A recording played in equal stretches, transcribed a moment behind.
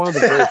One of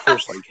the very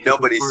first like hip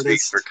hop Nobody speaks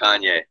artists. for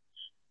Kanye.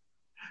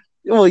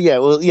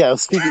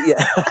 Speaking,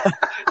 yeah,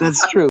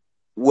 that's true.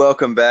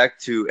 Welcome back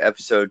to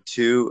episode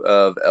 2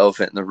 of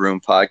Elephant in the Room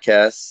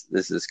podcast.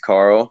 This is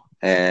Carl,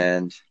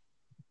 and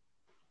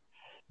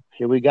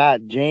Here we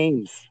got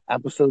James,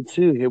 episode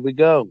 2. Here we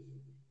go.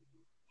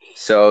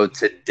 so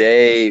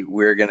today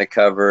we're going to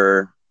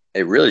cover.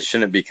 It really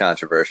shouldn't be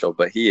controversial,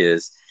 but he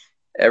is.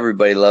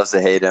 Everybody loves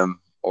to hate him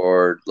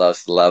or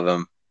loves to love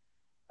him.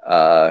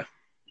 Uh,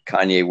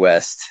 Kanye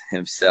West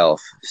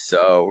himself.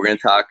 So we're going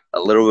to talk a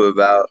little bit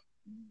about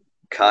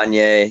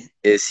Kanye.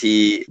 Is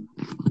he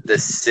the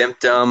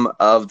symptom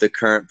of the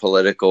current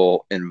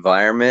political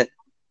environment,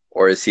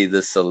 or is he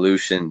the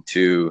solution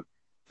to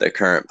the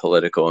current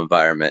political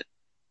environment?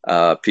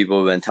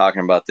 People have been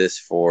talking about this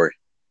for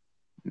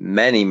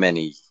many,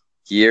 many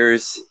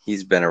years.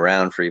 He's been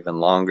around for even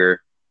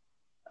longer.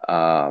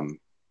 Um,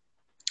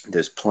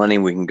 there's plenty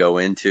we can go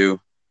into.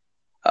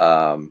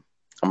 I'm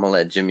gonna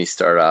let Jimmy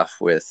start off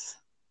with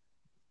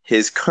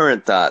his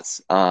current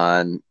thoughts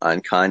on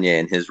Kanye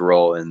and his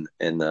role in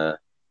the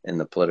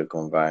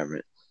political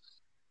environment.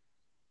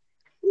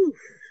 Whew,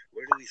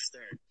 where do we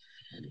start?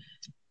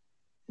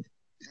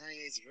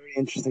 Kanye's a very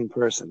interesting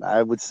person.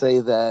 I would say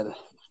that,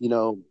 you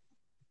know,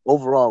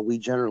 overall, we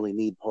generally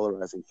need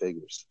polarizing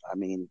figures. I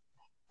mean,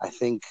 I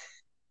think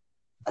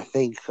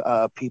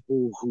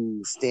people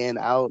who stand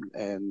out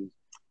and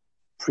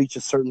preach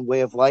a certain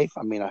way of life.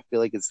 I mean, I feel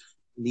like it's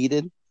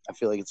needed. I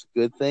feel like it's a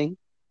good thing.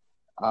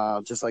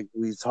 Just like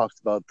we talked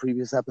about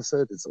previous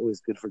episode, it's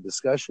always good for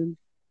discussion.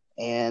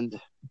 And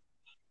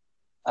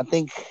I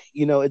think,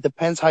 it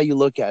depends how you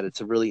look at it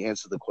to really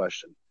answer the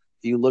question.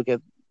 Do you look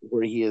at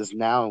where he is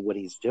now and what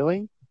he's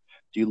doing?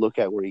 Do you look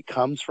at where he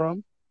comes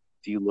from?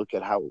 Do you look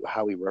at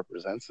how he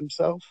represents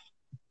himself?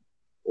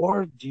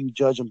 Or do you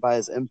judge him by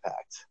his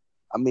impact?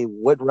 I mean,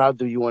 what route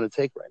do you want to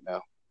take right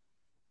now?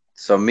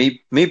 So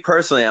me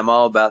personally, I'm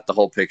all about the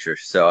whole picture.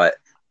 So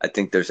I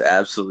think there's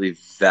absolutely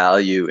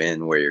value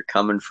in where you're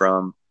coming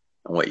from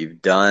and what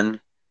you've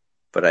done.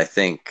 But I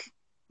think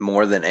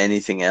more than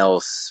anything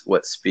else,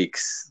 what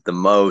speaks the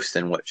most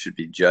and what should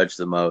be judged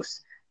the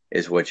most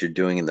is what you're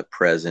doing in the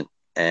present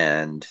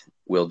and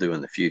will do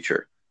in the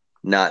future.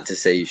 Not to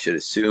say you should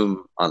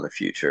assume on the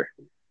future.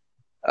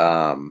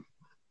 Um,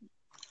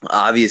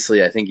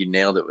 Obviously, I think you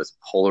nailed it with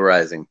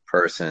polarizing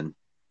person,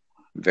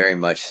 very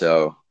much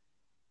so.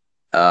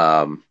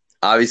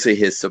 Obviously,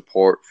 his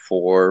support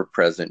for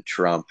President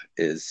Trump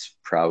is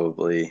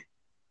probably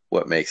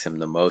what makes him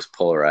the most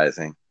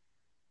polarizing.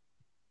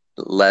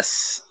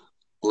 Less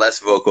less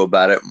vocal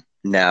about it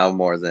now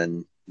more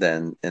than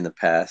in the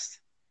past.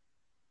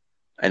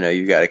 I know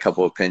you got a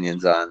couple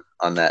opinions on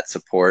that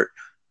support.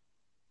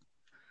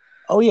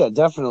 Oh yeah,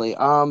 definitely.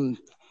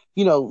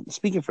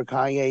 Speaking for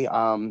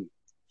Kanye,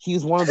 he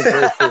was one of the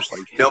very first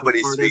like hip hop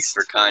Nobody speaks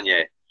for artists.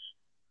 Kanye.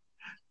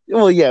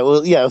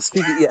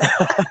 Speaking, yeah,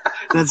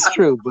 that's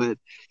true. But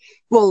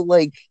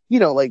like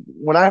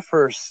when I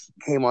first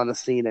came on the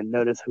scene and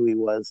noticed who he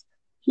was,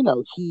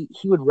 he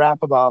would rap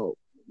about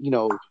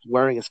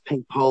wearing his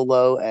pink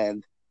polo,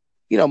 and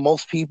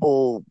most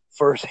people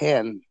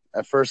firsthand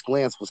at first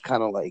glance was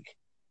kind of like,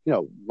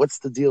 what's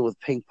the deal with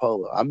pink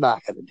polo? I'm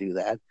not going to do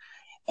that.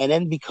 And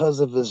then because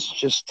of his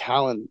just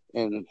talent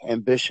and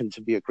ambition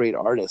to be a great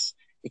artist,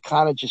 it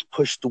kind of just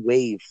pushed the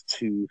wave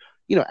to,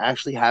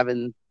 actually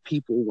having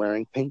people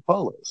wearing pink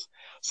polos.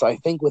 So I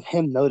think with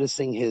him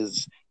noticing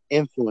his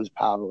influence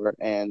power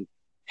and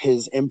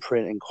his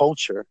imprint and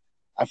culture,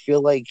 I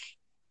feel like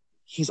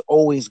he's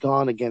always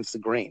gone against the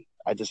grain.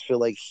 I just feel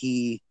like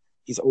he's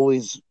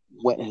always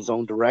went in his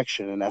own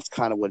direction, and that's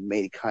kind of what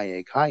made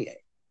Kanye Kanye.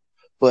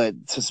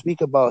 But to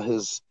speak about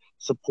his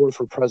support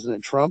for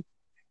President Trump,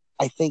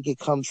 I think it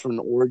comes from an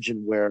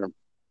origin where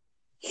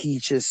he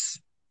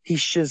just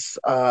he's just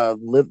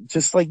lived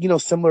just like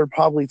similar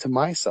probably to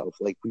myself.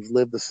 Like we've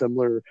lived a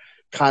similar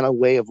kind of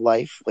way of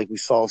life. Like we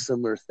saw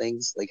similar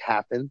things like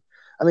happen.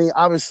 I mean,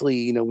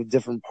 obviously,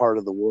 different part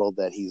of the world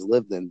that he's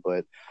lived in,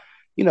 but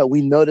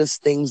we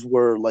noticed things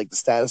were like the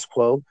status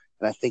quo,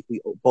 and I think we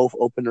both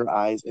opened our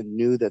eyes and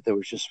knew that there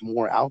was just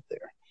more out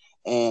there.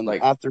 And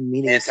Like after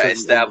meeting certain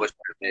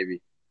anti-establishment,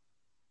 maybe.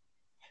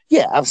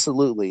 yeah,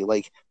 absolutely.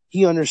 Like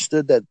he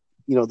understood that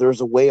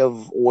there's a way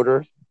of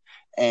order,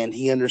 and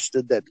he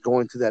understood that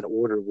going to that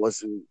order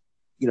wasn't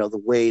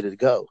the way to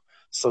go.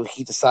 So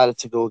he decided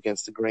to go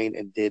against the grain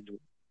and did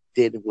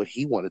what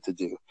he wanted to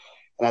do.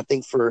 And I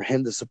think for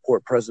him to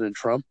support President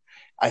Trump,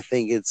 I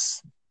think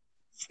it's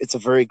a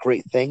very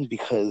great thing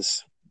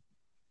because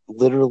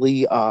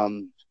literally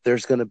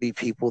there's going to be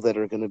people that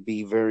are going to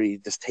be very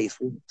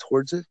distasteful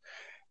towards it,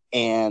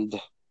 and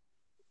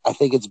I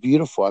think it's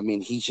beautiful. I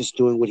mean, he's just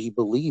doing what he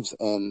believes,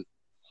 and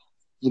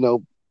you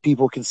know,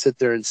 people can sit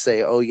there and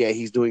say, "Oh yeah,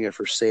 he's doing it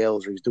for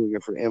sales or he's doing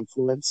it for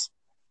influence."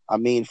 I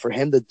mean, for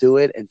him to do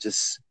it and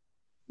just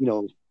you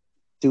know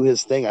do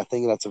his thing, I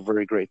think that's a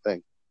very great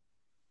thing.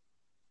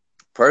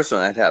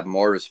 Personally, I'd have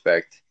more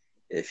respect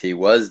if he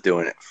was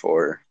doing it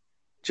for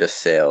just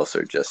sales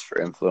or just for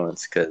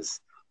influence because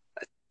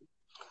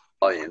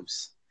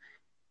volumes.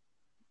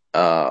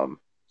 Um,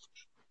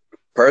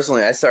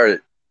 personally, I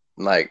started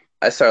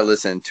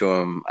listening to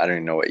him. I don't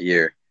even know what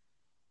year.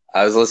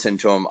 I was listening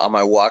to him on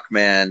my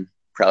Walkman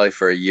probably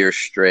for a year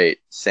straight.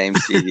 Same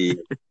CD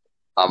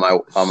on my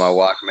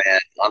Walkman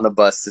on the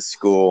bus to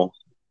school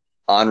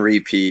on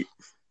repeat.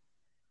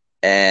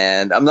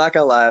 And I'm not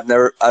gonna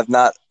lie, I've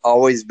not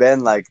always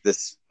been like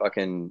this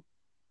fucking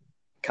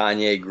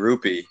Kanye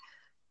groupie.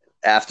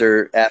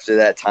 After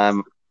that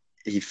time,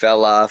 he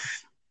fell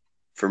off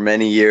for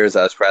many years.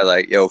 I was probably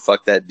like, yo,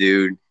 fuck that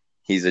dude.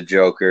 He's a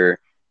joker.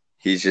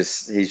 He's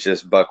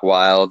just buck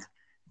wild.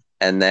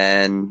 And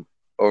then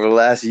over the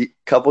last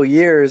couple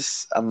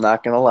years, I'm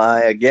not gonna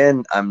lie.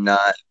 Again, I'm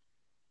not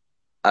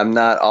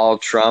all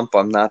Trump.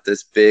 I'm not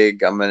this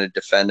big. I'm gonna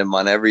defend him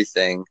on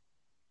everything.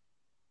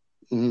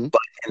 Mm-hmm.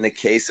 But in the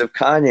case of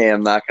Kanye,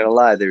 I'm not gonna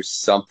lie. There's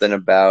something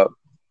about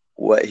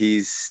what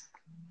he's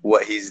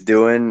what he's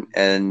doing,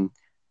 and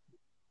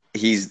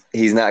he's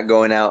not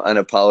going out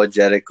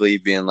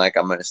unapologetically being like,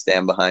 I'm going to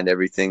stand behind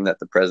everything that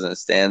the president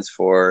stands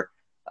for.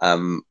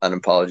 I'm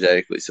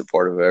unapologetically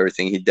supportive of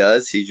everything he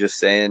does. He's just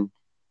saying,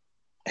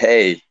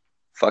 hey,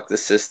 fuck the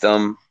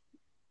system.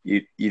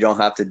 You don't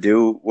have to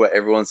do what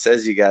everyone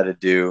says you got to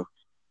do.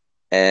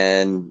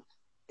 And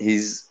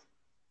he's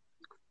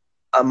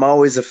I'm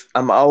always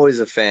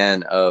a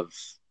fan of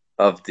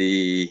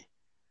the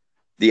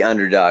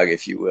underdog,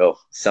 if you will,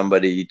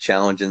 somebody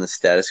challenging the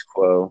status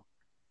quo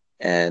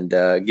and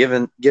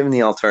given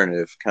the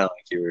alternative, kind of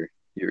like you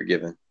were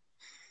given.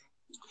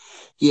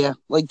 Yeah,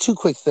 like two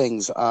quick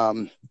things.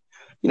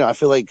 I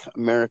feel like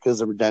America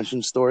is a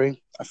redemption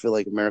story. I feel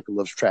like America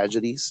loves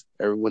tragedies.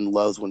 Everyone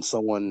loves when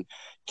someone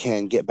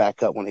can get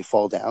back up when they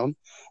fall down.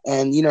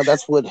 And,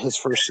 that's what his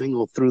first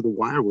single, Through the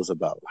Wire, was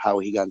about, how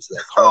he got into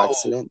that car Oh,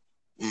 accident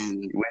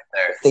and you went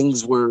there.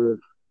 things were,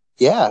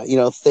 yeah,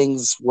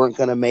 things weren't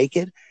going to make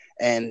it.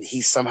 And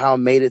he somehow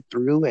made it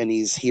through and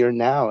he's here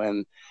now.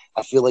 And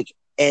I feel like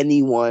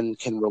anyone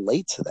can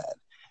relate to that.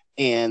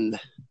 And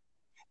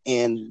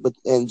and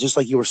just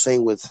like you were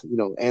saying with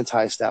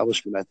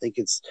anti-establishment, I think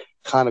it's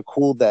kind of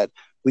cool that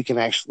we can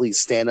actually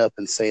stand up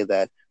and say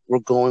that we're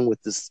going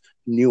with this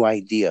new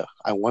idea.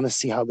 I want to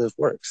see how this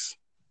works.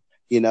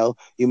 You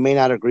may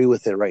not agree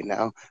with it right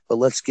now, but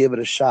let's give it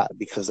a shot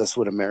because that's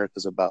what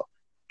America's about: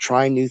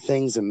 trying new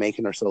things and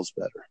making ourselves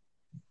better.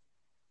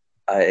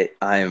 I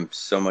am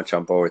so much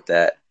on board with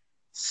that.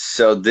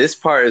 So this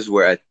part is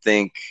where I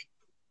think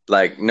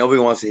like nobody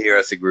wants to hear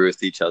us agree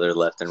with each other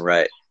left and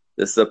right.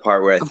 This is the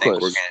part where I Of think we're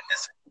course. going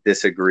to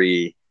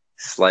disagree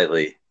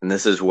slightly, and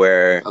this is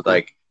where Okay.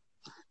 like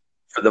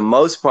for the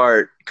most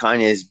part,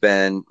 Kanye's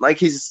been like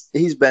he's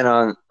been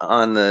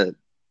on the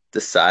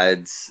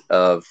sides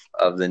of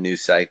the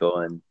news cycle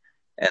and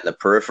the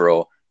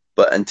peripheral.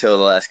 But until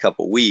the last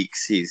couple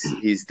weeks,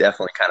 he's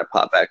definitely kind of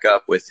popped back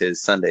up with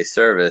his Sunday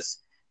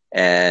service.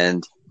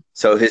 And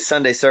so his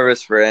Sunday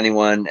service, for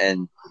anyone,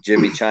 and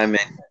Jimmy chime in,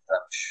 I'm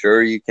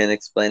sure you can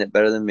explain it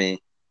better than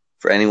me.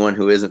 For anyone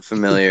who isn't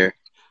familiar,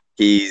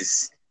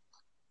 he's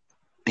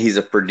he's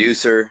a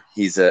producer,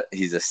 he's a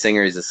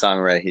singer, he's a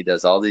songwriter, he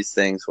does all these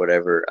things,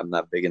 whatever. I'm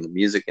not big in the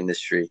music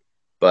industry,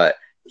 but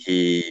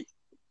he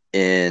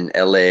in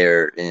LA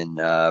or in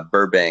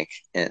Burbank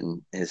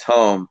in his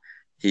home,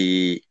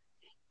 he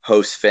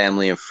hosts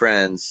family and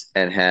friends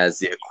and has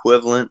the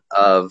equivalent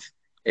of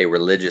a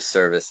religious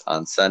service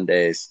on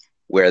Sundays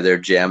where they're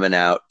jamming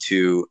out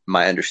to,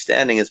 my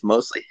understanding is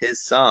mostly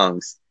his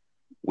songs,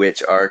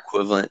 which are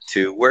equivalent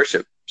to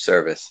worship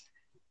service.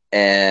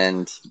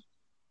 And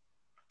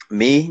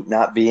me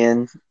not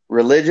being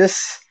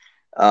religious,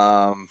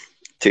 um,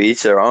 to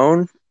each their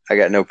own. I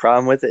got no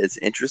problem with it. It's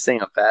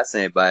interesting. I'm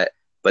fascinated by it.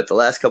 But the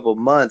last couple of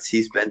months,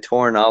 he's been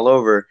touring all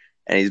over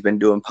and he's been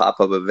doing pop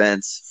up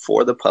events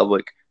for the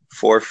public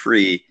for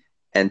free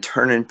and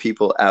turning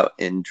people out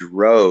in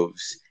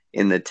droves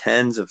in the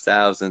tens of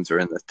thousands or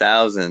in the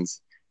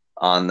thousands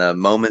on the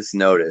moment's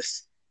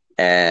notice.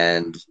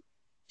 And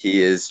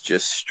he is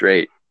just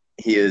straight.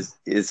 He is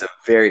a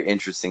very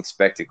interesting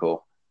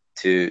spectacle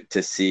to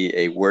see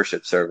a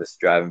worship service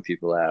driving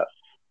people out.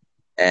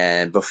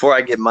 And before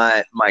I get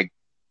my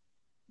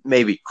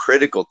maybe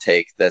critical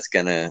take that's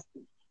gonna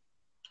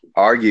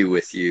argue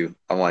with you,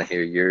 I want to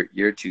hear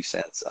your 2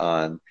 cents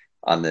on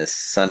this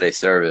Sunday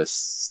service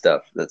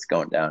stuff that's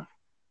going down.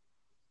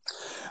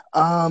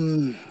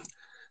 Um,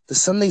 the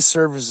Sunday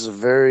service is a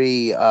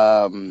very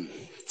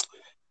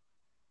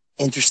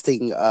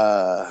interesting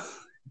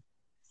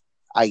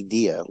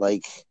idea.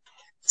 Like,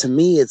 to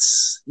me,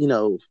 it's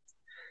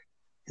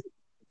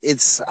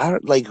I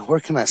don't like, where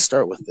can I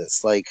start with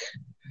this? Like,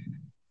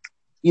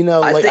 I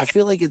like, think I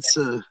feel like it's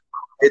a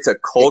it's a yeah,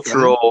 go ahead.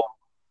 cultural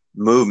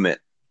movement.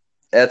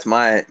 That's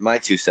my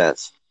 2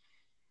 cents.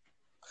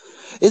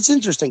 It's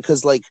interesting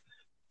because like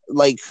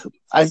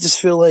I just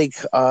feel like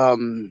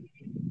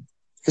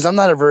because I'm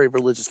not a very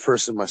religious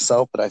person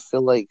myself, but I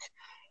feel like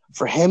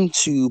for him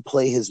to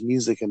play his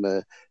music in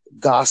a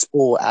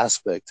gospel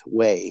aspect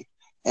way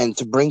and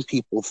to bring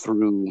people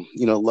through,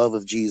 love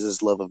of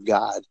Jesus, love of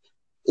God,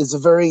 is a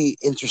very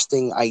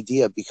interesting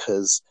idea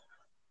because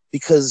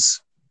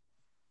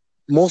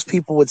most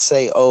people would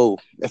say, oh,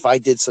 if I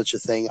did such a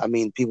thing, I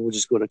mean, people would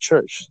just go to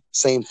church.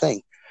 Same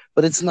thing.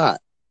 But it's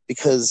not,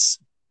 because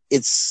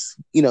it's,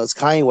 it's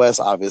Kanye West,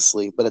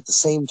 obviously. But at the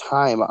same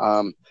time,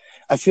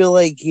 I feel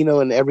like,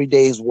 in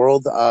everyday's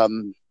world,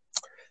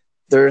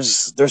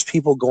 there's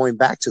people going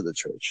back to the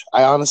church.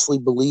 I honestly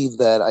believe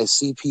that I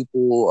see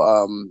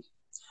people,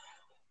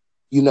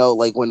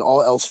 like when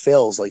all else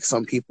fails, like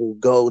some people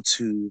go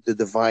to the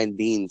divine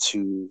being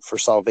for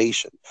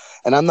salvation.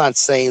 And I'm not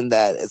saying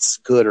that it's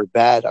good or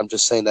bad. I'm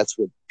just saying that's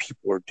what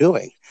people are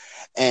doing.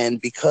 And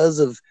because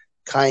of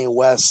Kanye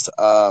West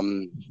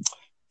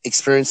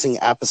experiencing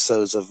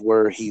episodes of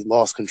where he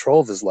lost control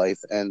of his life,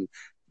 and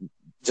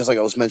just like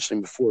I was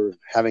mentioning before,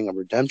 having a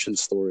redemption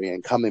story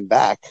and coming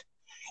back,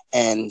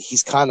 and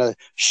he's kind of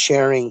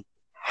sharing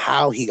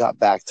how he got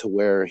back to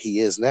where he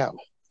is now.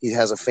 He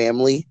has a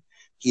family.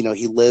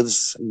 He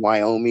lives in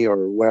Wyoming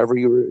or wherever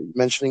you were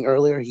mentioning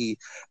earlier. He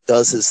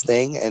does his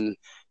thing, and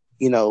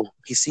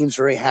he seems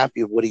very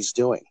happy with what he's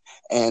doing.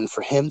 And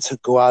for him to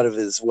go out of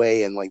his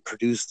way and like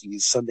produce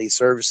these Sunday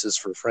services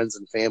for friends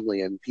and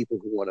family and people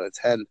who want to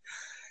attend,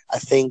 I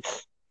think,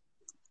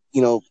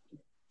 you know,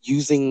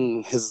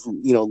 using his,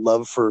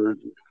 love for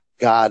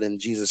God and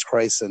Jesus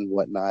Christ and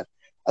whatnot,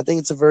 I think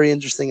it's a very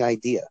interesting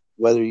idea,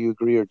 whether you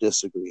agree or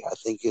disagree. I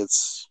think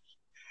it's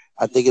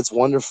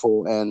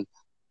wonderful, and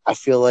I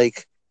feel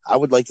like I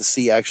would like to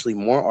see actually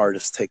more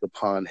artists take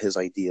upon his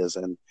ideas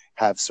and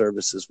have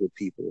services with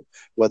people,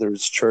 whether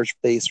it's church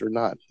based or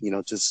not.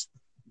 Just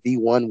be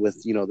one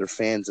with their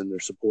fans and their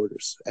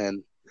supporters,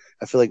 and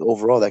I feel like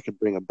overall that could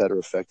bring a better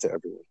effect to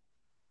everyone.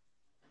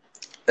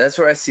 That's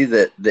where I see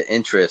the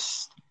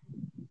interest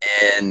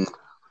in.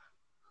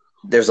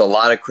 There's a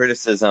lot of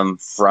criticism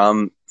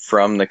from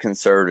the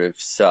conservative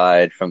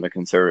side, from the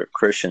conservative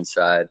Christian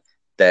side,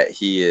 that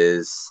he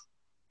is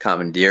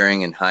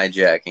commandeering and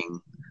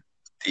hijacking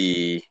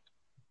the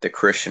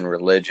Christian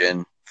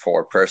religion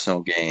for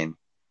personal gain,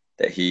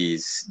 that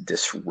he's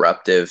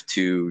disruptive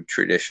to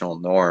traditional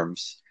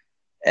norms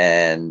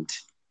and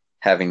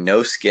having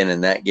no skin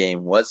in that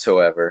game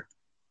whatsoever.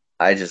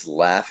 I just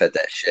laugh at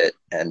that shit.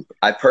 And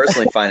I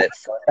personally find it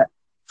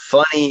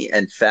funny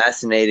and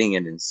fascinating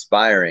and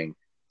inspiring.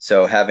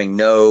 So having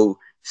no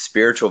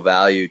spiritual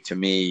value to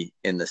me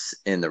in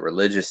the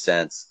religious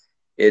sense,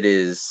 it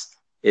is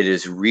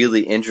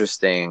really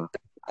interesting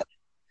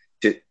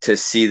to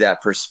see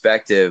that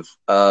perspective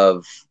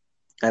of,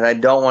 and I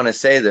don't want to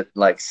say that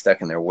like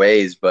stuck in their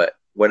ways, but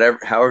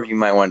however you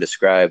might want to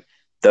describe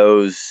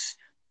those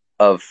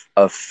of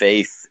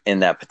faith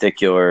in that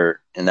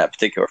particular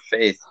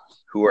faith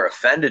who are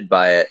offended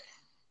by it.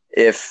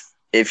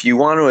 If you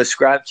want to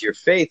ascribe to your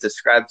faith,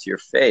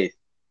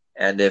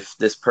 and if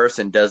this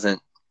person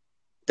doesn't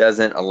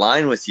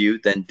align with you,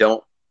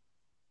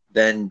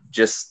 then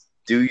just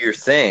do your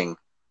thing.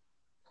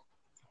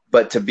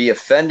 But to be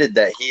offended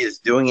that he is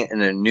doing it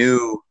in a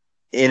new,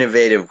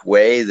 innovative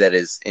way that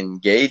is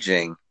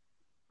engaging,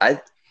 and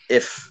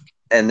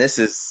this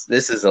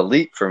is a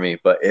leap for me,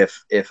 but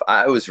if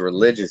I was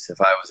religious,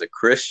 if I was a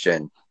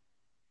Christian,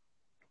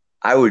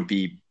 I would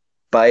be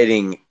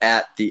biting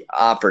at the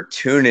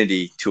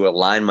opportunity to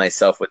align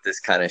myself with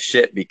this kind of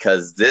shit,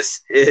 because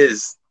this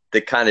is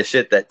the kind of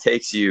shit that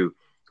takes you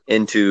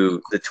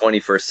into the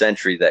 21st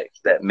century,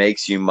 that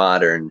makes you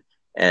modern.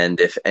 And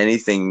if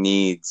anything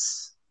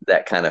needs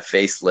that kind of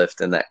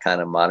facelift and that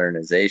kind of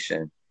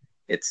modernization,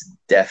 it's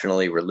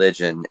definitely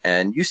religion.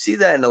 And you see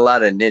that in a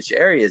lot of niche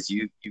areas.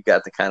 You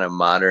got the kind of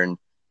modern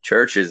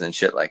churches and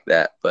shit like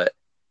that, but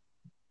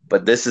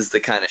this is the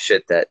kind of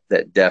shit that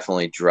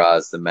definitely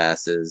draws the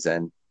masses.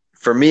 And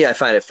for me, I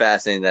find it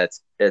fascinating that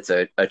it's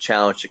a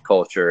challenge to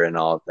culture and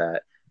all of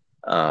that.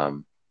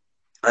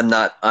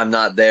 I'm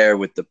not there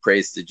with the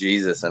praise to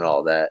Jesus and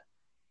all that,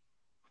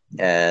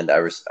 and I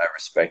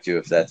respect you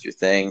if that's your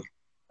thing.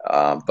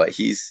 But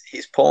he's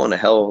pulling a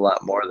hell of a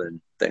lot more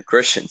than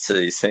Christians to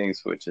these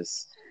things, which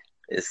is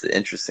the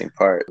interesting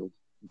part.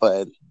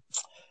 But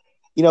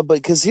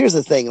because here's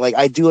the thing, like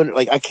I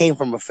came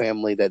from a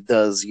family that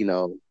does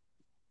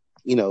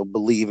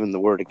believe in the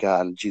Word of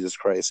God and Jesus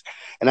Christ,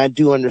 and I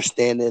do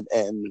understand it,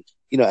 and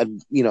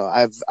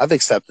I've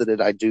accepted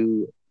it. I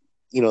do,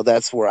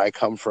 that's where I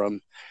come from.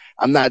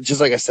 I'm not, just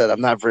like I said,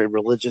 I'm not very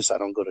religious. I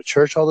don't go to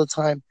church all the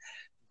time,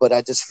 but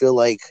I just feel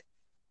like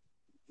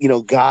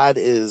God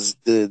is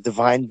the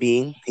divine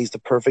being. He's the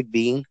perfect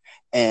being,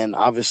 and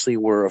obviously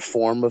we're a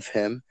form of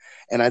Him.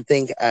 And I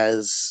think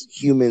as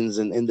humans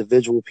and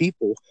individual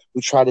people,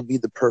 we try to be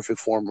the perfect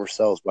form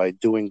ourselves by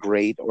doing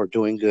great or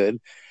doing good,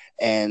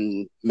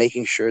 and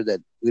making sure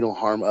that we don't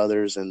harm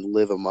others and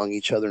live among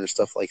each other and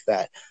stuff like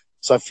that.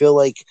 So I feel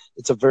like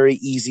it's a very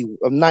easy,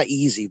 not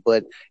easy,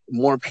 but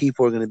more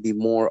people are going to be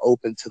more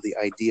open to the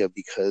idea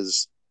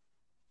because,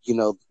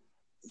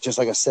 just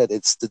like I said,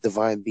 it's the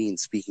divine being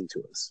speaking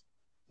to us.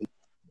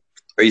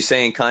 Are you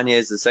saying Kanye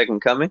is the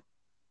second coming?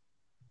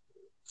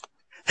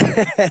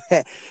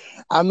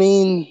 I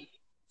mean,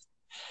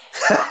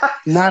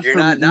 not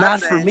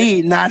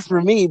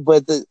for me,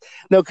 but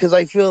no, because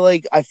I feel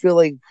like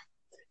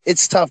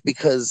it's tough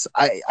because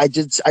I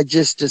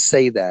just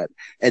say that,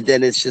 and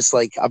then it's just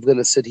like I'm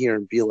gonna sit here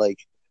and be like,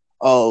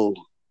 oh,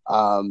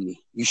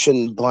 you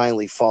shouldn't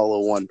blindly follow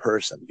one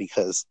person,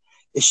 because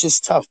it's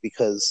just tough,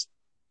 because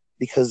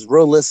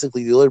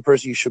realistically the only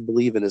person you should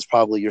believe in is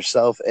probably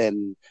yourself,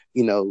 and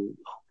you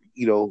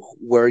know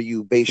where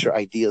you base your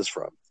ideas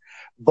from.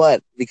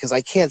 But because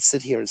I can't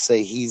sit here and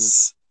say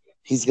he's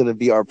going to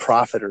be our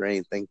prophet or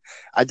anything,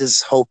 I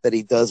just hope that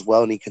he does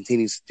well and he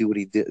continues to do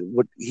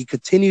what he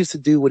continues to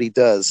do what he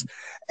does,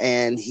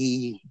 and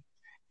he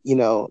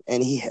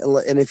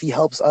and if he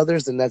helps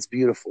others, then that's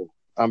beautiful.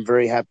 I'm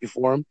very happy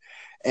for him,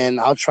 and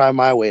I'll try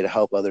my way to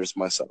help others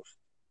myself.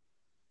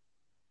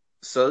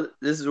 So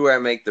this is where I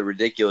make the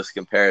ridiculous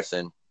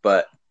comparison,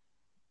 but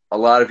a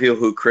lot of people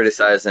who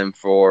criticize him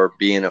for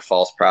being a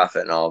false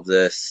prophet and all of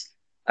this,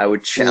 I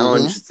would Mm-hmm.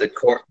 challenge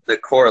the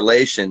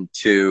correlation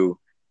to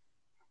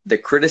the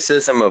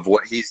criticism of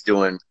what he's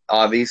doing.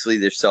 Obviously,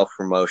 there's self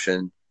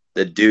promotion.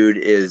 The dude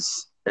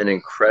is an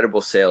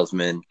incredible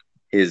salesman.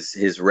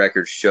 His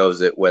record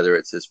shows it. Whether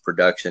it's his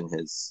production,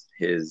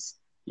 his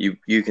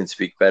you can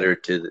speak better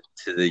to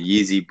the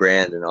Yeezy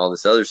brand and all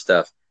this other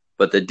stuff.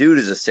 But the dude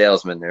is a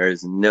salesman. There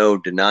is no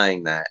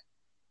denying that.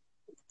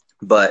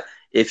 But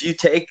if you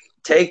take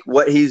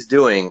what he's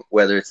doing,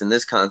 whether it's in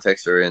this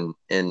context or in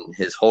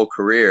his whole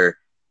career,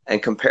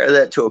 and compare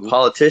that to a Mm-hmm.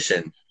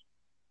 politician,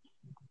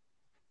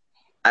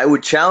 I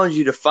would challenge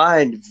you to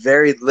find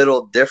very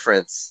little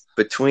difference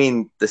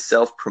between the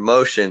self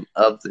promotion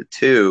of the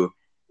two,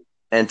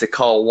 and to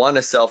call one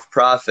a self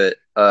prophet,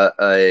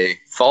 a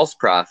false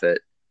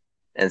prophet,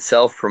 and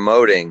self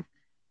promoting,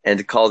 and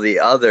to call the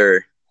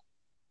other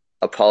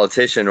a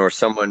politician or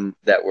someone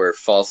that we're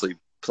falsely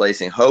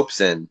placing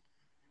hopes in.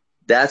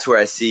 That's where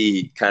I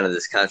see kind of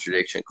this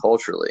contradiction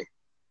culturally.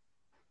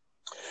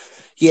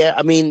 Yeah,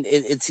 I mean,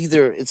 it's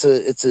either it's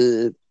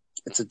a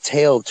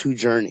tale of two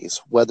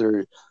journeys.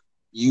 Whether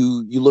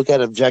you look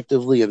at it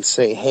objectively and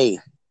say, hey,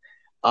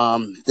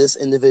 this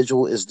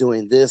individual is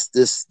doing this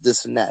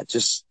and that,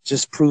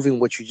 just proving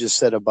what you just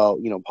said about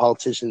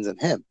politicians and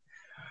him.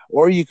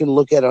 Or you can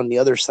look at it on the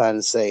other side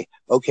and say,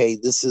 okay,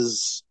 this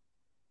is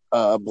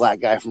a black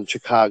guy from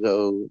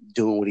Chicago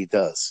doing what he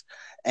does,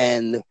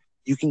 and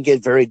you can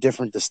get very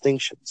different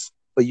distinctions.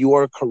 But you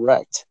are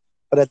correct.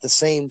 But at the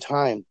same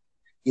time,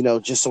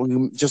 just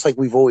like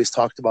we've always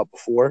talked about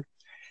before,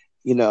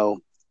 you know,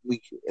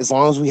 we as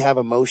long as we have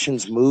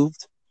emotions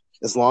moved,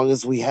 as long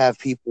as we have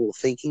people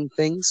thinking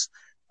things,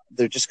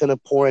 they're just going to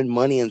pour in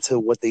money into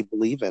what they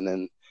believe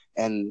in,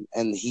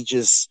 and he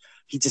just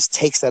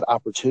takes that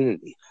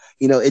opportunity.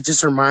 It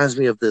just reminds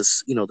me of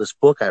this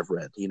book I've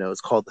read.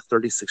 It's called The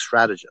 36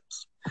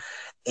 Stratagems,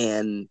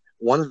 and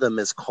one of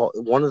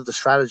the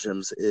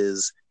stratagems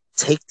is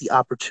take the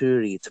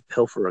opportunity to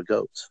pilfer a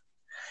goat.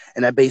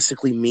 And that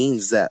basically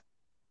means that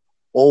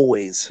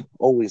always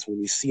when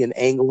you see an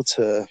angle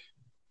to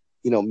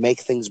make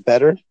things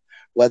better,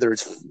 whether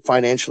it's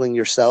financially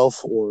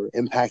yourself or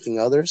impacting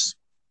others,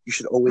 you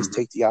should always Mm-hmm.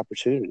 take the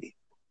opportunity.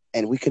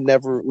 And we can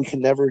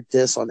never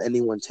diss on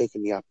anyone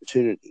taking the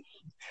opportunity,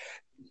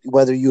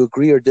 whether you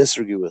agree or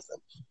disagree with them.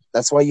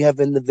 That's why you have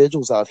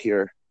individuals out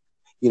here,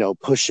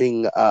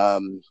 pushing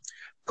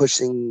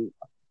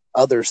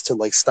others to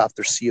like stop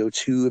their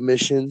CO2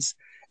 emissions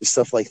and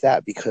stuff like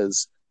that,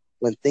 because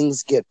when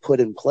things get put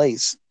in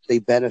place, they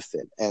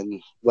benefit.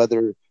 And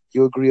whether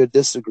you agree or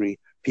disagree,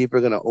 people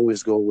are going to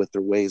always go with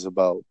their ways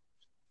about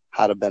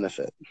how to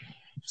benefit.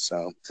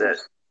 So, That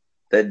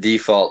that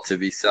default to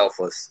be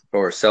selfless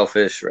or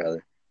selfish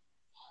rather.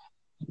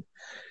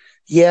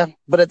 yeah,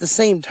 but at the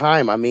same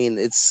time, I mean,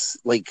 it's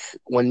like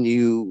when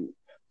you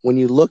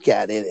look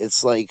at it,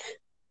 it's like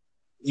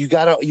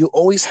you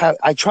always have.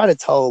 I try to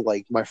tell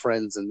like my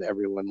friends and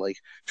everyone, like,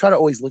 try to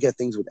always look at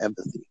things with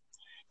empathy.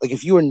 Like,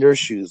 if you were in their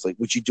shoes, like,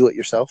 would you do it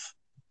yourself?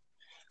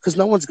 Because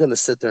no one's going to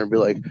sit there and be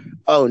like,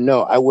 oh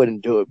no, I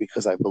wouldn't do it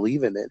because I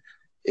believe in it.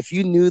 If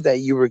you knew that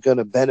you were going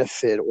to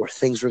benefit or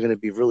things were going to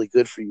be really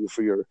good for you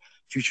for your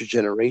future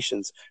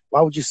generations,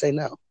 why would you say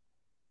no?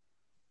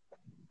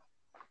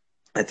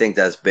 I think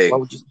that's Why big.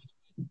 would you?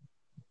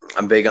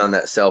 I'm big on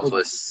that Like,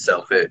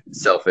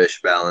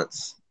 selfish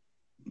balance.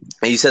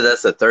 And you said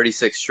that's the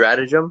 36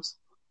 stratagems?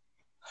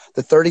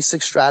 the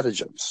 36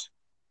 stratagems.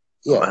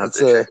 I'm Yeah, gonna have it's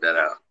to a check that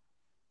out.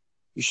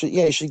 you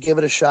should give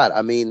it a shot.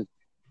 I mean,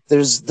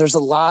 there's a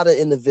lot of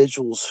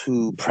individuals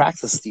who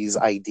practice these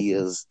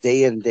ideas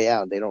day in day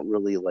out. They don't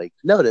really like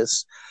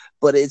notice,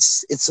 but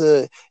it's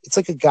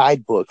like a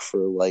guidebook for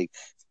like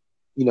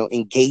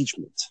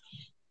engagement.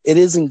 It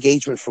is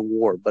engagement for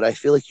war, but I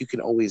feel like you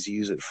can always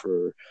use it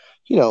for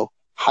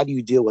how do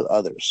you deal with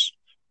others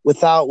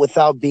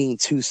without being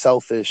too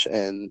selfish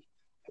and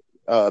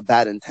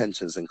bad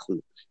intentions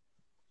included.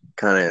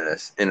 Kind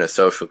of in a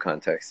social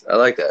context. I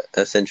like that.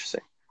 That's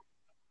interesting.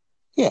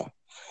 Yeah,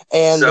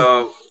 and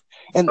So,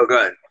 and oh, go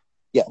ahead.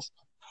 yes.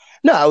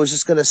 No, I was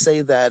just gonna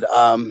say that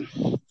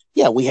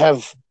yeah, we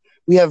have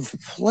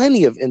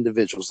plenty of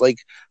individuals. Like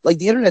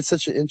the internet's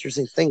such an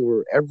interesting thing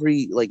where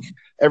every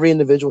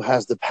individual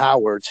has the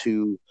power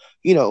to,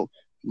 you know,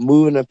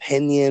 move an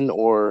opinion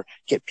or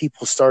get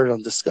people started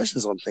on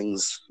discussions on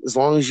things, as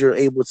long as you're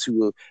able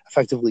to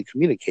effectively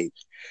communicate.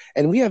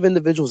 And we have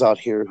individuals out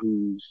here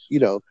who,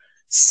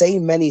 say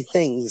many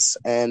things,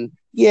 and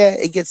yeah,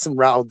 it gets them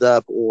riled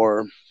up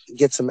or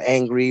gets them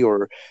angry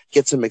or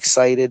gets them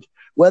excited.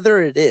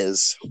 Whether it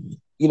is,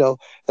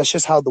 that's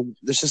just how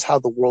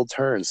the world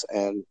turns.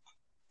 And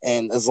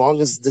as long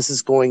as this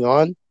is going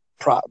on,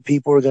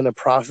 people are going to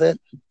profit.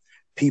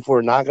 People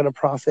are not going to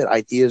profit.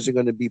 Ideas are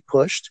going to be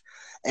pushed.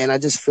 And I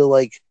just feel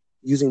like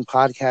using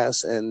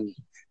podcasts and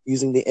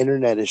using the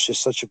internet is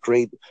just such a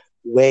great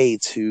way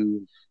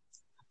to,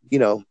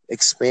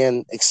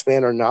 expand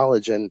our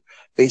knowledge and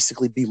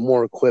basically be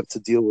more equipped to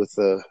deal with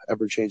the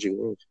ever changing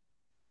world.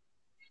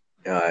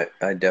 I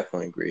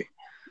definitely agree.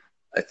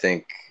 I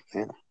think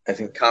Yeah. I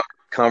think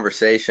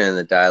conversation and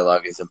the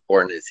dialogue is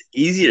important. It's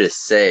easy to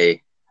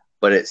say,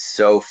 but it's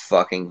so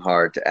fucking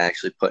hard to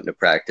actually put into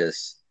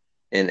practice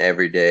in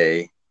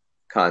everyday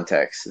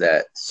context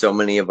that so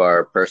many of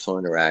our personal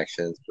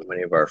interactions, so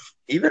many of our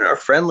even our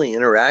friendly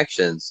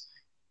interactions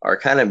are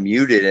kind of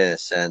muted in a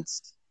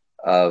sense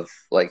of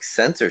like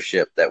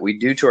censorship that we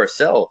do to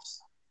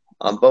ourselves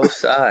on both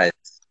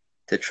sides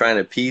to try and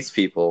appease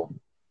people.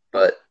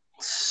 But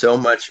so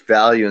much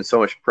value and so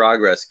much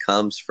progress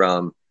comes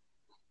from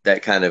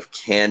that kind of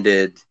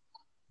candid,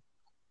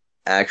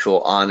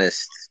 actual,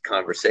 honest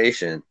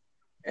conversation.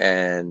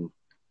 And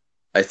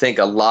I think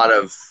a lot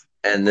of,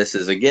 and this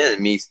is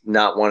again me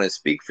not want to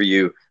speak for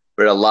you,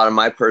 but a lot of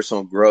my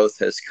personal growth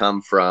has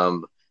come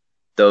from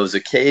those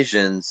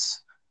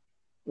occasions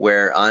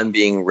where I'm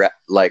being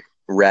like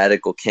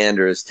radical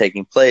candor is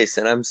taking place,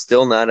 and I'm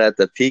still not at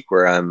the peak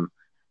where I'm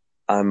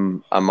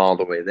all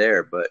the way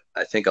there. But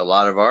I think a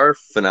lot of our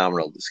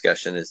phenomenal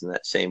discussion is in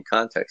that same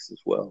context as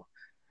well.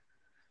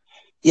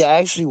 Yeah, I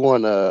actually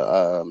want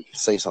to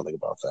say something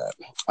about that.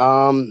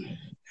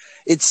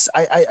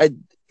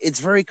 It's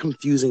very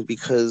confusing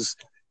because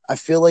I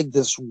feel like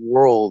this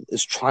world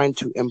is trying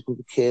to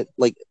implicate,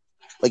 like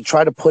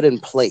try to put in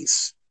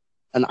place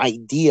an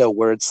idea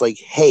where it's like,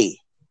 hey,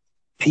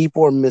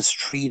 people are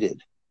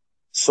mistreated,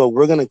 so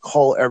we're gonna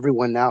call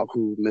everyone out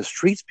who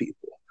mistreats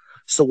people.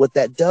 So what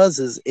that does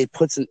is it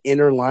puts an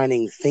inner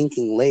lining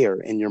thinking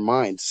layer in your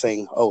mind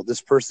saying, oh,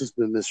 this person's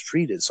been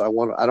mistreated, so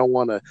I don't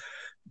want to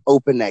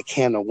open that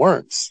can of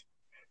worms.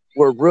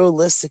 Where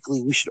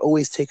realistically, we should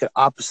always take an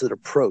opposite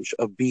approach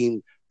of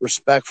being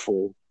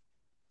respectful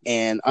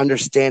and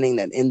understanding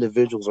that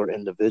individuals are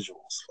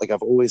individuals, like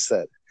I've always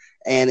said.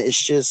 And it's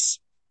just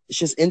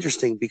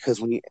interesting because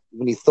when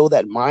you throw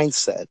that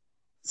mindset,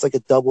 it's like a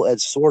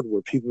double-edged sword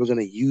where people are going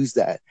to use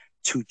that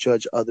to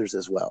judge others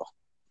as well.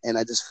 And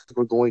I just think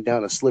we're going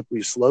down a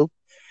slippery slope.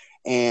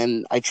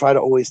 And I try to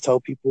always tell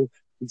people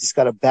you just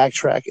got to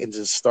backtrack and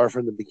just start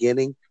from the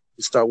beginning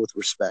and start with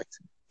respect.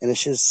 And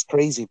it's just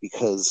crazy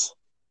because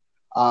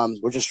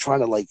we're just trying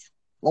to like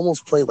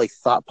almost play like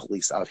thought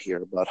police out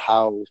here about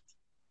how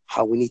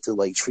we need to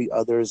like treat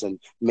others and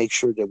make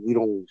sure that we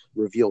don't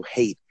reveal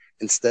hate,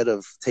 instead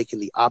of taking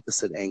the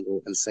opposite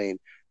angle and saying,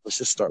 let's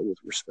just start with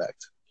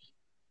respect.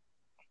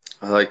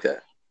 I like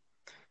that.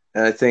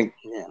 And I think,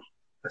 Yeah.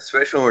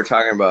 especially when we're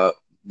talking about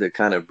the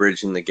kind of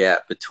bridging the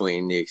gap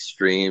between the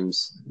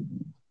extremes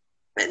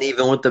and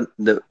even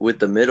with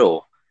the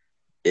middle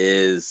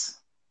is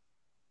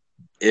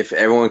if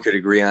everyone could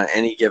agree on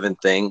any given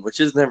thing, which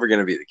is never going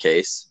to be the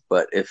case,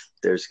 but if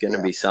there's going to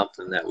Yeah. be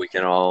something that we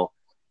can all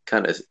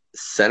kind of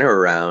center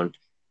around,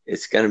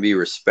 it's going to be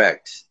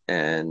respect.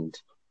 And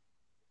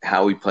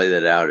how we play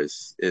that out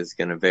is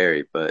going to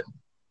vary. But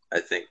I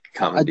think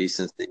common I,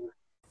 decency.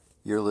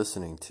 You're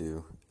listening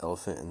to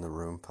Elephant in the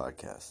Room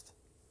podcast.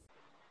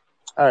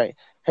 all right.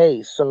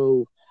 Hey,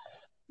 so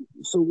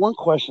one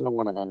question I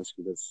want to ask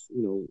you that's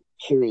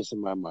curious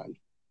in my mind,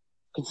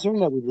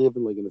 considering that we live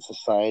in a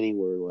society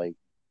where like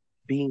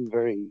being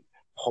very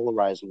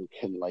polarizing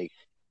can like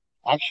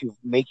actually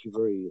make you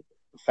very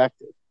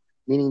effective.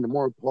 Meaning, the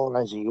more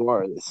polarizing you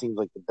are, it seems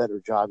like the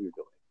better job you're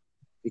doing,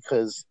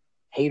 because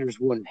haters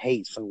wouldn't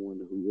hate someone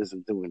who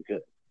isn't doing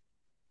good.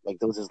 Like,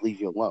 they'll just leave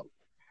you alone.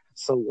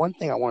 So one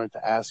thing I wanted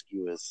to ask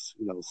you is,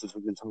 since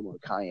we've been talking about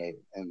Kanye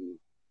and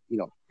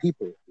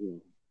people,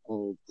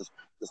 on this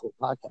whole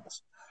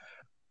podcast,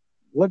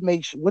 what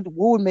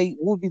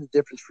would be the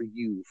difference for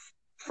you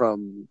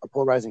from a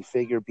polarizing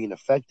figure being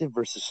effective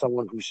versus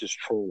someone who's just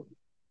trolling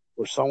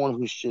or someone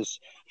who's just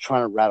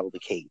trying to rattle the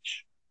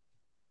cage?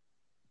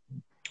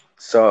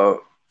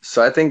 So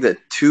I think the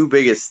two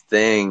biggest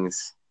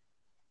things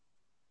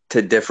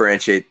to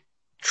differentiate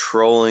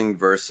trolling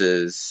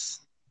versus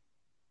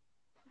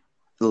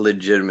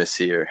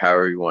legitimacy, or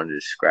however you want to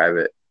describe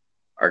it,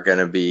 are going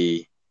to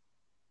be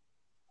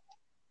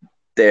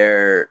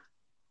their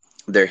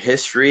their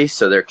history,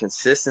 so their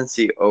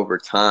consistency over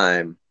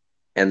time,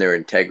 and their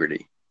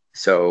integrity.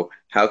 So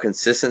how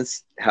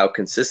consistent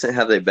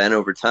have they been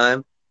over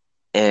time,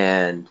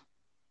 and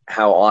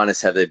how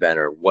honest have they been,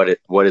 or what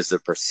is the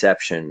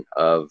perception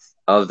of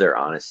their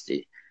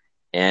honesty?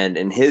 And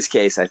in his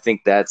case, I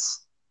think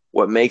that's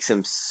what makes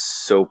him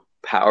so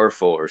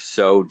powerful or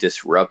so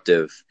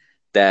disruptive,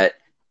 that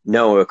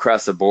no,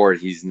 across the board,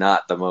 he's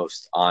not the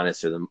most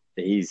honest,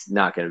 he's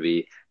not going to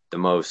be the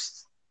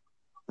most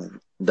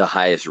the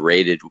highest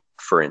rated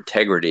for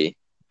integrity.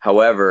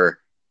 However,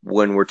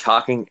 when we're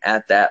talking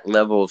at that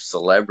level of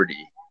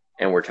celebrity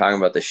and we're talking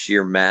about the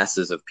sheer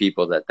masses of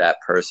people that that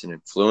person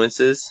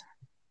influences,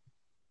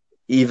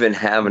 even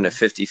having a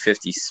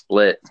 50-50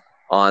 split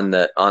on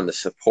the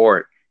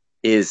support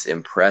is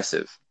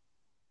impressive.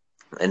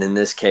 And in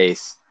this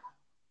case,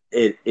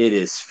 it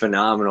is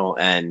phenomenal.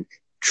 And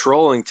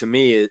trolling to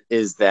me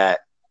is that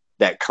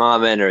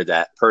comment or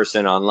that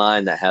person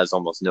online that has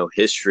almost no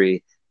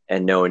history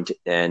and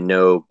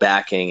no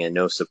backing and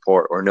no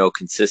support or no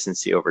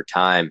consistency over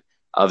time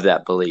of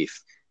that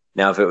belief.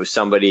 Now, if it was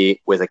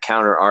somebody with a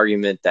counter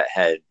argument that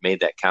had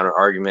made that counter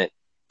argument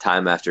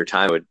time after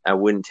time, I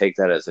wouldn't take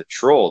that as a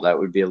troll. That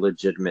would be a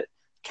legitimate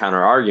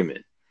counter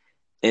argument.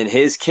 In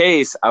his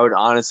case, I would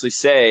honestly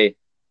say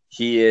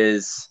he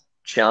is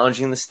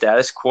challenging the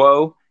status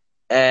quo.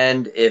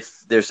 And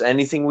if there's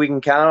anything we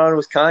can count on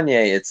with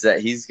Kanye, it's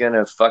that he's going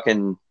to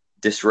fucking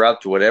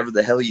disrupt whatever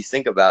the hell you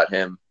think about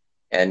him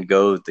and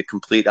go the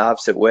complete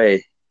opposite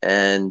way.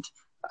 And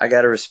I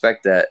got to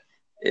respect that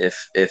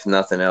if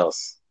nothing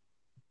else.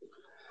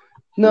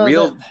 No,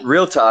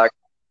 Real talk.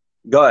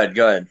 Go ahead,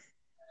 go ahead.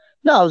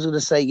 no, I was going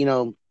to say,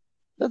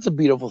 that's a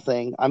beautiful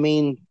thing. I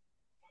mean,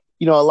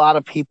 a lot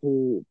of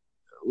people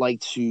like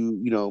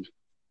to,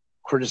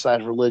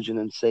 criticize religion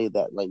and say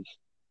that, like,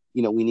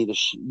 we need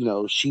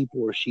sheep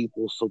or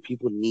sheeple. So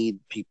people need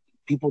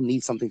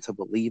something to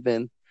believe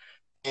in.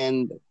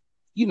 And,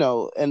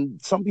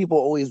 and some people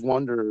always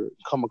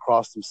come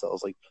across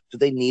themselves, like, do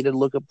they need to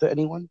look up to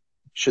anyone?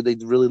 Should they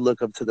really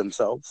look up to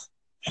themselves?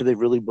 Should they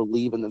really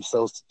believe in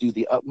themselves to do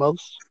the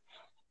utmost?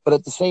 But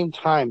at the same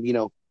time,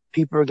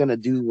 people are going to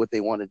do what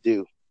they want to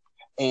do.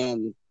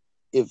 And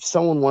if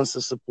someone wants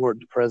to support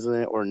the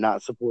president or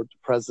not support the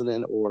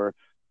president, or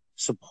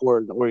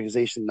support an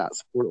organization, not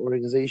support an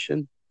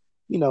organization,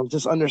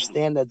 just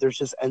understand that there's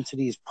just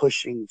entities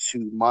pushing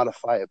to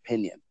modify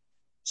opinion.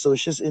 So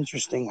it's just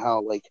interesting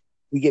how, like,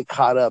 we get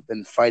caught up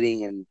in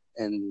fighting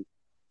and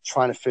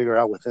trying to figure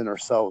out within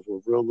ourselves,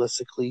 where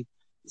realistically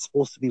it's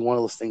supposed to be one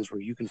of those things where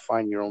you can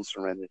find your own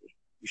serenity.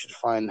 You should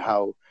find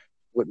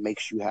what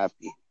makes you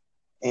happy,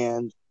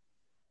 and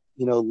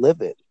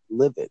live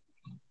it,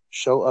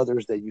 show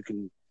others that you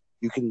can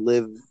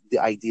live the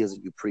ideas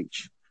that you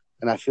preach.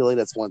 And I feel like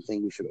that's one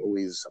thing we should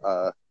always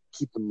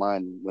keep in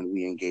mind when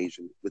we engage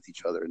with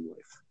each other in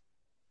life.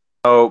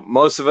 So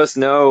most of us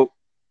know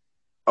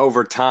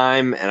over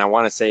time, and I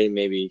want to say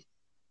maybe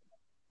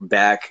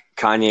back,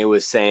 Kanye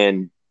was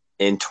saying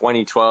in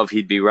 2012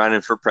 he'd be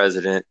running for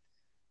president,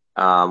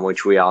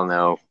 which we all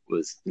know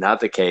was not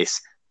the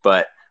case.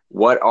 But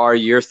what are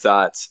your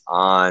thoughts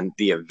on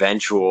the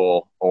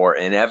eventual or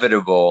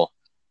inevitable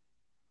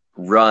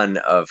run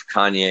of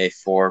Kanye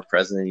for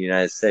president of the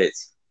United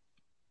States?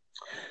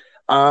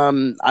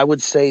 I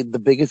would say the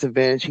biggest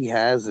advantage he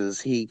has is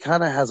he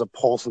kind of has a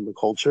pulse in the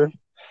culture.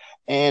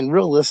 And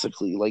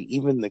realistically, like,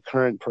 even the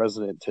current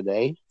president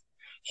today,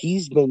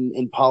 he's been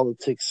in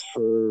politics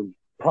for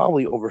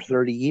probably over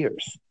 30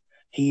 years.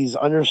 He's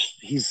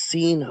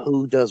seen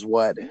who does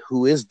what,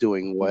 who is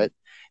doing what,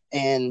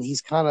 and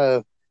he's kind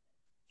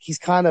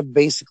of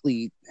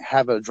basically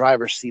have a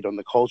driver's seat on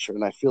the culture.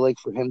 And I feel like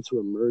for him to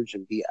emerge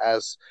and be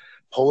as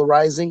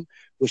polarizing,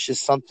 which is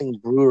something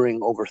brewing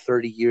over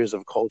 30 years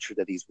of culture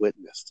that he's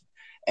witnessed.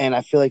 And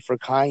I feel like for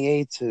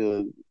Kanye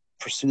to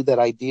pursue that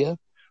idea,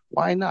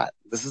 why not?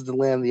 This is the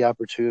land of the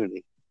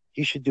opportunity.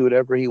 He should do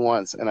whatever he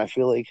wants. And I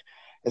feel like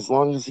as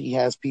long as he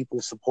has people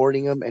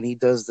supporting him and he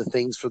does the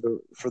things for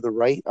the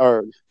right,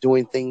 or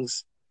doing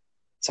things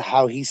to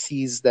how he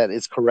sees that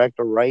is correct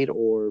or right,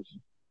 or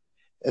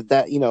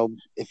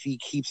if he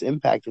keeps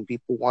impacting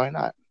people, why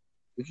not?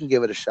 We can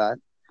give it a shot.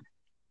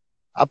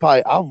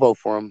 I'll vote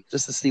for him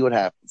just to see what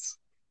happens.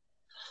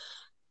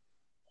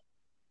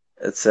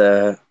 It's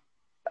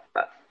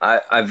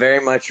I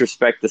very much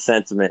respect the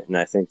sentiment, and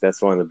I think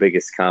that's one of the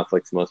biggest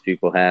conflicts most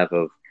people have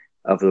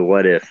of the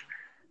what if.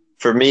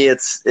 For me,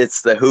 it's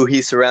the who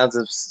he surrounds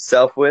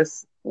himself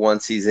with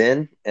once he's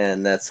in,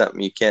 and that's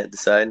something you can't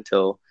decide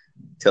until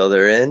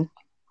they're in.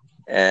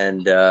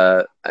 And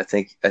I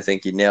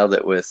think you nailed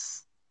it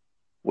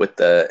with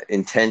the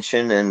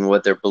intention and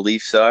what their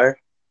beliefs are.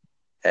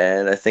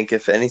 And I think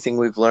if anything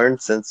we've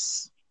learned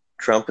since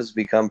Trump has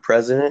become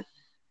president,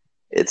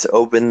 it's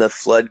opened the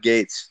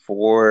floodgates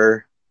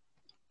for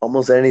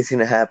almost anything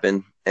to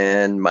happen.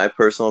 And my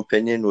personal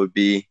opinion would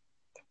be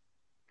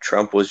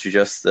Trump was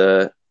just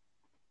the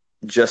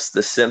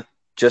sim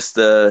just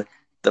the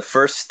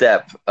first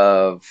step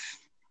of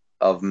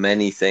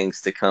many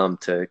things to come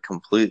to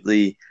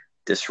completely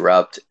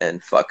disrupt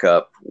and fuck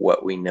up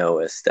what we know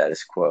as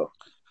status quo.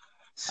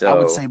 I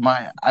would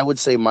So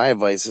say my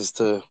advice is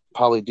to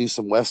probably do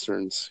some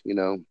westerns.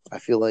 I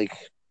feel like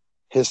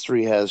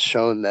history has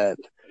shown that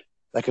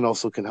can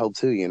also help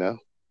too.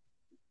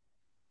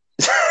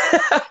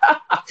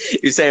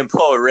 you're saying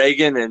pull a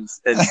Reagan and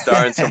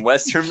star in some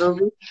Western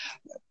movie?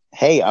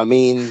 Hey, I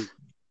mean,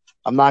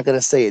 I'm not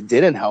gonna say it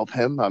didn't help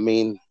him. I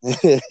mean,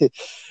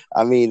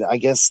 I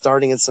guess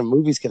starting in some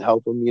movies can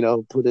help him.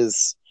 Put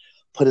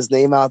his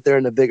name out there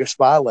in a bigger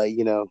spotlight.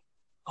 Of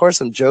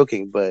course, I'm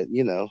joking, but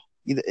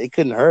it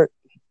couldn't hurt.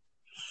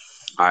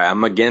 All right,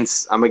 I'm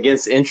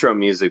against intro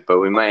music, but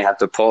we might have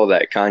to pull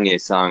that Kanye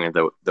song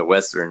of the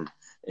Western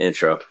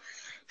intro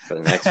for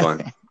the next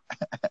one.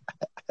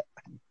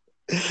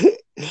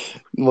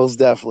 Most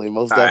definitely,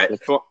 most All right,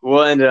 definitely.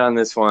 we'll end it on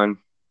this one.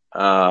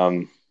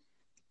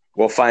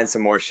 We'll find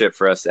some more shit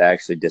for us to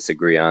actually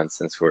disagree on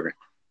since we're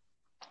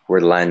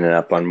lining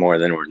up on more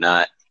than we're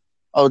not.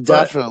 Oh, But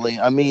definitely.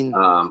 I mean,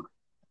 um,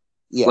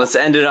 yeah. let's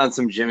end it on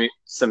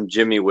some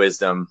Jimmy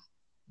wisdom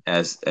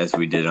as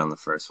we did on the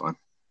first one.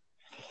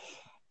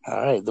 All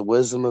right. The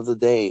wisdom of the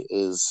day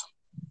is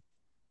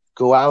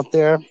go out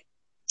there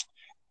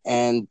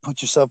and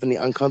put yourself in the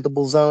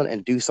uncomfortable zone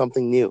and do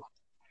something new.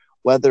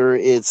 Whether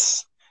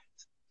it's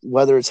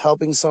whether it's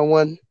helping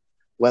someone,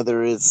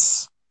 whether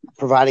it's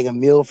providing a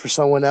meal for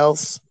someone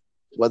else,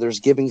 whether it's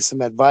giving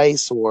some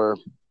advice or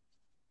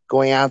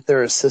going out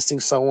there assisting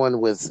someone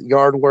with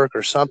yard work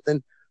or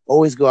something,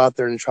 always go out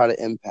there and try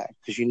to impact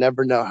because you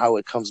never know how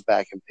it comes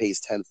back and pays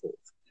tenfold.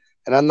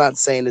 And I'm not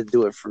saying to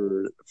do it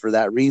for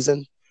that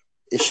reason.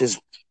 It's just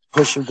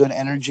pushing good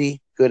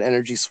energy. Good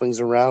energy swings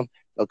around.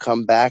 They'll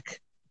come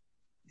back.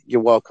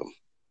 You're welcome.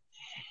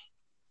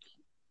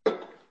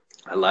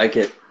 I like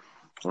it.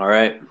 All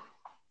right.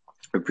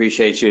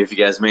 Appreciate you if you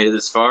guys made it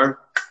this far.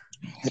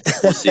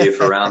 We'll see you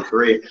for round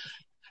 3.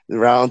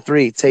 Round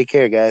 3. Take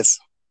care, guys.